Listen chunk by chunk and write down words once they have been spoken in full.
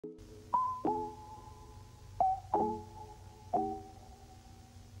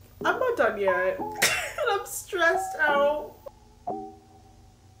done yet. And I'm stressed out.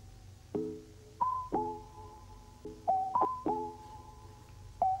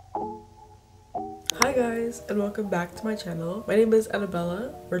 Hi guys, and welcome back to my channel. My name is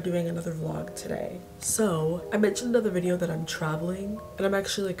Annabella. We're doing another vlog today. So, I mentioned in another video that I'm traveling, and I'm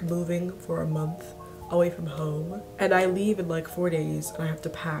actually like moving for a month away from home. And I leave in like 4 days, and I have to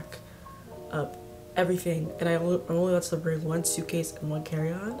pack up everything. And I'm only allowed to bring one suitcase and one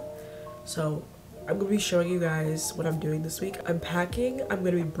carry-on. So, I'm going to be showing you guys what I'm doing this week. I'm packing, I'm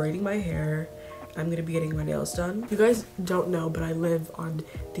going to be braiding my hair, I'm gonna be getting my nails done. You guys don't know, but I live on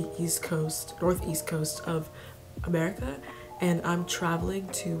the east coast, northeast coast of America, and I'm traveling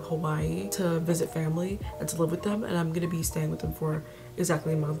to Hawaii to visit family and to live with them, and I'm gonna be staying with them for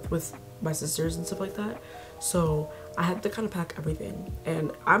exactly a month with my sisters and stuff like that. So I have to kind of pack everything,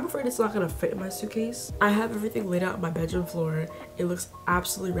 and I'm afraid it's not gonna fit in my suitcase. I have everything laid out on my bedroom floor. It looks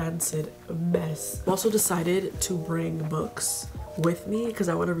absolutely rancid, a mess. I've also decided to bring books with me because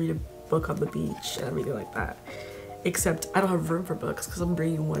I want to read a book on the beach and everything like that, except I don't have room for books because I'm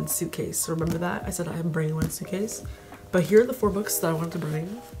bringing one suitcase. So remember that I said I'm bringing one suitcase, but here are the 4 books that I wanted to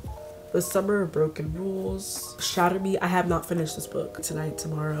bring. The Summer of Broken Rules, Shatter Me. I have not finished this book. Tonight,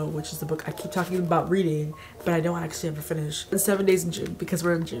 Tomorrow, which is the book I keep talking about reading, but I don't actually ever finish. And 7 Days in June, because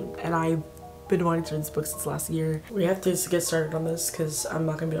we're in June, and I've been wanting to read this book since last year. We have to get started on this because I'm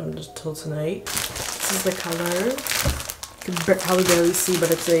not gonna be on until tonight. This is the color. You can probably barely see, but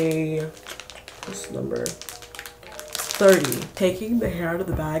it's a, what's the number? 30. Taking the hair out of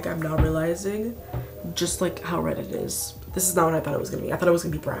the bag, I'm now realizing just like how red it is. This is not what I thought it was gonna be. I thought it was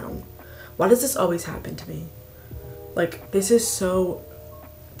gonna be brown. Why does this always happen to me? Like, this is so,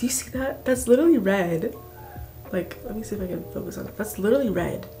 do you see that? That's literally red. Like, let me see if I can focus on it. That's literally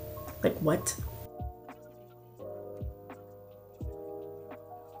red. Like, what?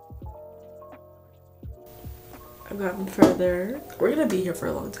 I've gotten further. We're gonna be here for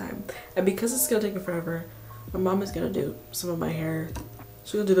a long time, and because it's gonna take me forever, my mom is gonna do some of my hair.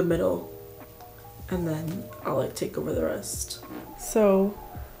 She's gonna do the middle, and then I'll like take over the rest. So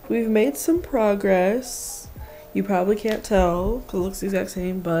we've made some progress. You probably can't tell because it looks the exact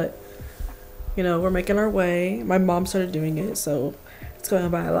same, but you know, we're making our way. My mom started doing it, so it's going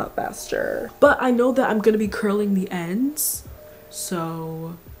by a lot faster. But I know that I'm gonna be curling the ends,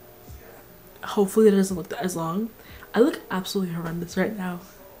 so hopefully it doesn't look as long. I look absolutely horrendous right now.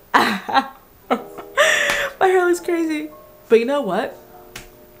 My hair looks crazy. But you know what?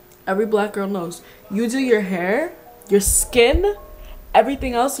 Every black girl knows. You do your hair, your skin,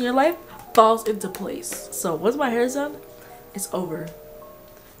 everything else in your life falls into place. So once my hair's done, it's over.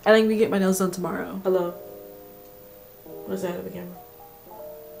 And I'm gonna get my nails done tomorrow. Hello. What is that of the camera?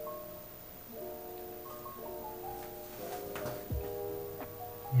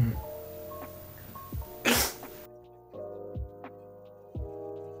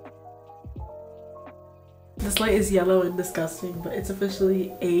 This light is yellow and disgusting, but it's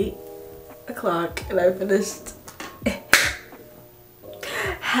officially 8 o'clock and I finished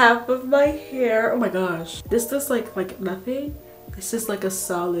half of my hair. Oh my gosh. This looks like nothing. It's just like a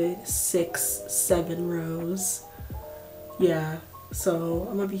solid 6-7 rows. Yeah, so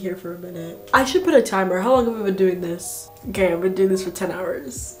I'm gonna be here for a minute. I should put a timer. How long have I been doing this? Okay, I've been doing this for 10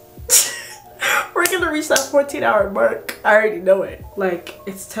 hours. We're gonna reach that 14-hour mark. I already know it. Like,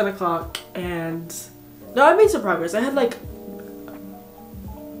 it's 10 o'clock and no, I made some progress. I had like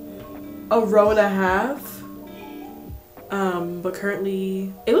a row and a half. But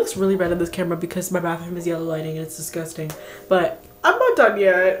currently it looks really red on this camera because my bathroom is yellow lighting and it's disgusting. But I'm not done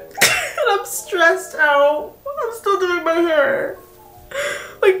yet. And I'm stressed out. I'm still doing my hair.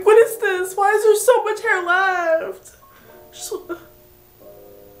 Like, what is this? Why is there so much hair left? Just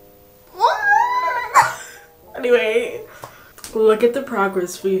anyway, look at the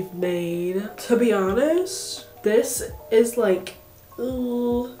progress we've made. To be honest, this is like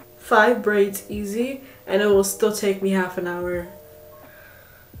 5 braids easy, and it will still take me half an hour.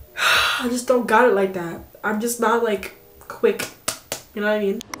 I just don't got it like that. I'm just not like quick, you know what I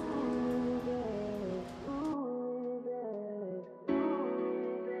mean?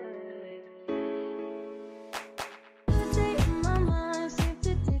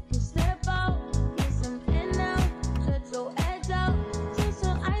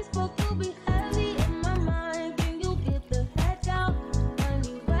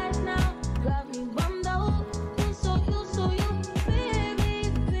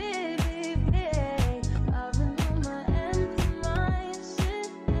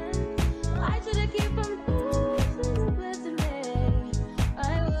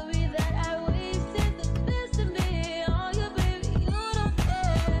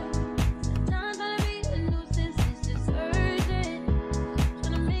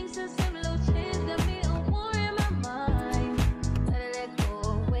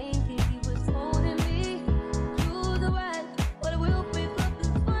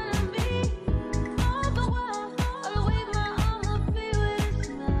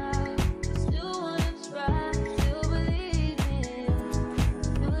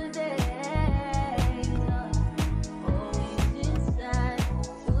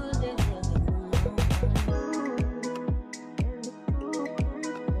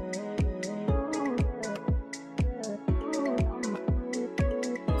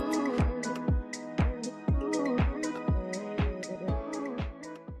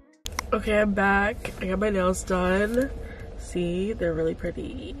 Okay, I'm back. I got my nails done. See, they're really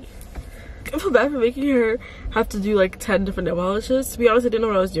pretty. I feel bad for making her have to do like 10 different nail polishes. To be honest, I didn't know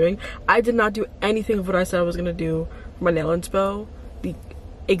what I was doing. I did not do anything of what I said I was gonna do for my nail inspo. The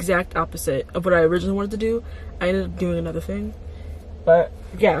exact opposite of what I originally wanted to do. I ended up doing another thing. But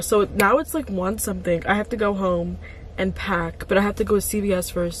yeah, so now it's like 1 something. I have to go home and pack, but I have to go to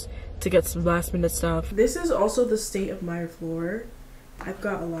CVS first to get some last minute stuff. This is also the state of my floor. I've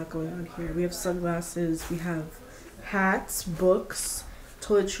got a lot going on here. We have sunglasses, we have hats, books,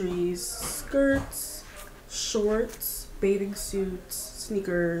 toiletries, skirts, shorts, bathing suits,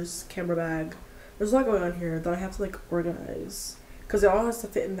 sneakers, camera bag. There's a lot going on here that I have to like organize because it all has to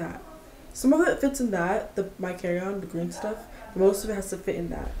fit in that. Some of it fits in that, my carry-on, the green stuff. Most of it has to fit in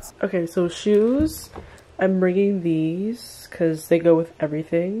that. Okay, so shoes. I'm bringing these because they go with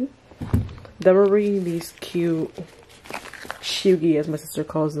everything. Then we're bringing these cute shugi, as my sister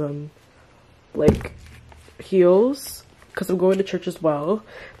calls them, like heels, because I'm going to church as well.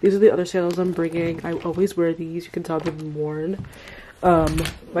 These are the other sandals I'm bringing. I always wear these. You can tell they've been worn.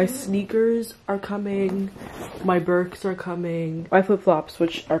 My sneakers are coming. My Birks are coming. My flip-flops,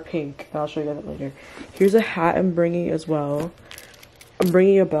 which are pink. I'll show you that later. Here's a hat I'm bringing as well. I'm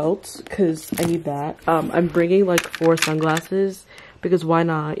bringing a belt because I need that. I'm bringing like 4 sunglasses because why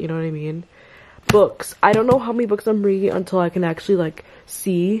not? You know what I mean? Books. I don't know how many books I'm bringing until I can actually like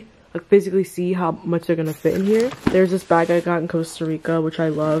see, like physically see how much they're gonna fit in here. There's this bag I got in Costa Rica, which I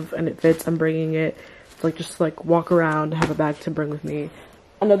love, and it fits. I'm bringing it. Like just like walk around, have a bag to bring with me.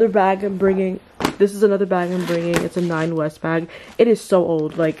 Another bag I'm bringing. This is another bag I'm bringing. It's a 9 West bag. It is so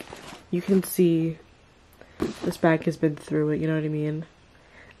old. Like you can see this bag has been through it. You know what I mean?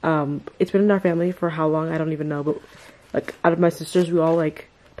 It's been in our family for how long? I don't even know. But like out of my sisters, we all like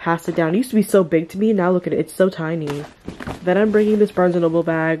passed it down. It used to be so big to me. Now look at it. It's so tiny. Then I'm bringing this Barnes & Noble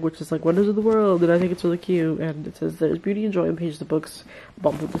bag, which is like Wonders of the World. And I think it's really cute. And it says there's beauty and joy in pages of books.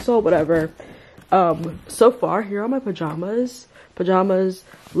 Bump with the soul, whatever. So far, here are my pajamas,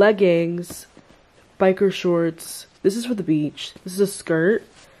 leggings, biker shorts. This is for the beach. This is a skirt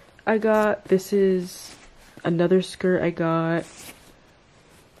I got. This is another skirt I got.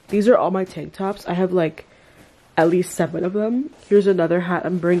 These are all my tank tops. I have like at least 7 of them. Here's another hat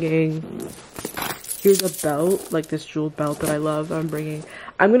I'm bringing. Here's a belt, like this jeweled belt that I love I'm bringing.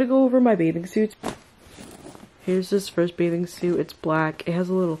 I'm gonna go over my bathing suits. Here's this first bathing suit. It's black. It has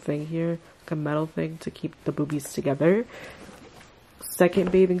a little thing here. A metal thing to keep the boobies together.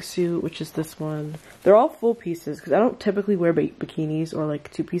 Second bathing suit, which is this one. They're all full pieces because I don't typically wear bikinis or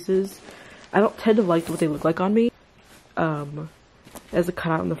like 2 pieces. I don't tend to like what they look like on me. As a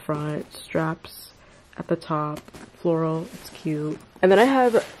cutout in the front, straps at the top, floral. It's cute. And then I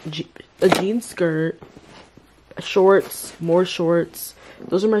have a jean skirt, shorts, more shorts.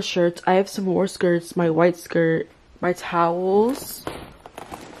 Those are my shirts. I have some more skirts. My white skirt, my towels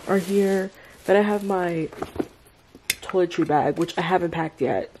are here. Then I have my toiletry bag, which I haven't packed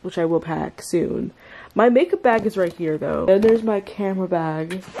yet, which I will pack soon. My makeup bag is right here, though. Then there's my camera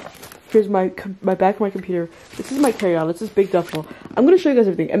bag. Here's my bag for my computer. This is my carry-on. It's this big duffel. I'm going to show you guys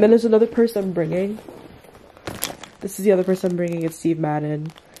everything. And then there's another purse I'm bringing. This is the other purse I'm bringing. It's Steve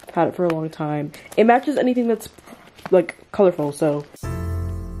Madden. I've had it for a long time. It matches anything that's, like, colorful, so...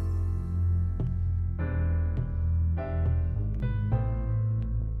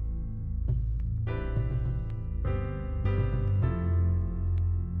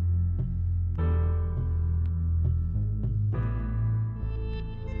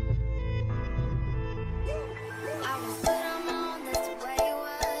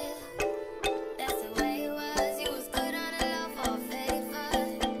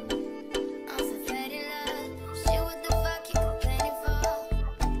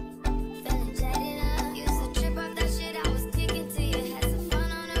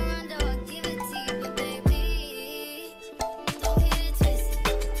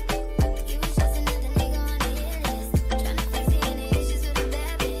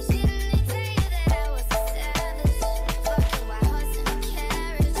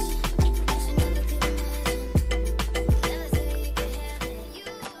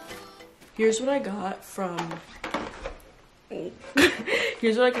 Here's what I got from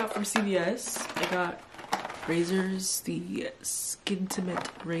CVS. I got razors, the Skintimate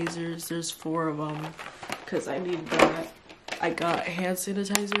razors. There's 4 of them because I needed that. I got hand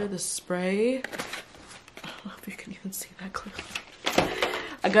sanitizer, the spray. I don't know if you can even see that clearly.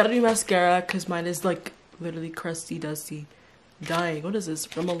 I got a new mascara because mine is like literally crusty, dusty, dying. What is this?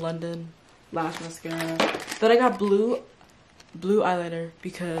 From a London lash mascara. Then I got blue eyeliner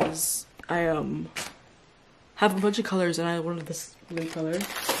because I have a bunch of colors and I wanted this blue color.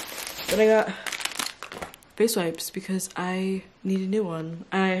 Then I got face wipes because I need a new one.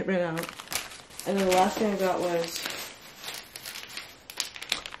 I ran out. And then the last thing I got was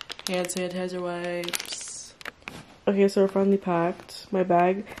hand sanitizer wipes. Okay, so we're finally packed. My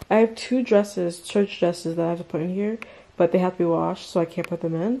bag. I have 2 dresses, church dresses that I have to put in here, but they have to be washed, so I can't put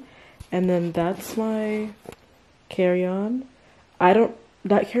them in. And then that's my carry-on.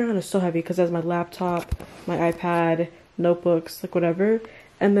 That carry-on is so heavy because it has my laptop, my iPad, notebooks, like whatever.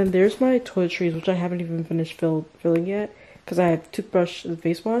 And then there's my toiletries, which I haven't even finished filling yet because I have toothbrush and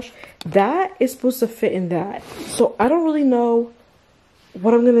face wash. That is supposed to fit in that. So I don't really know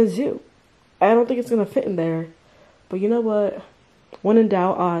what I'm gonna do. I don't think it's gonna fit in there. But you know what? When in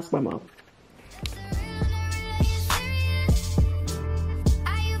doubt, I'll ask my mom.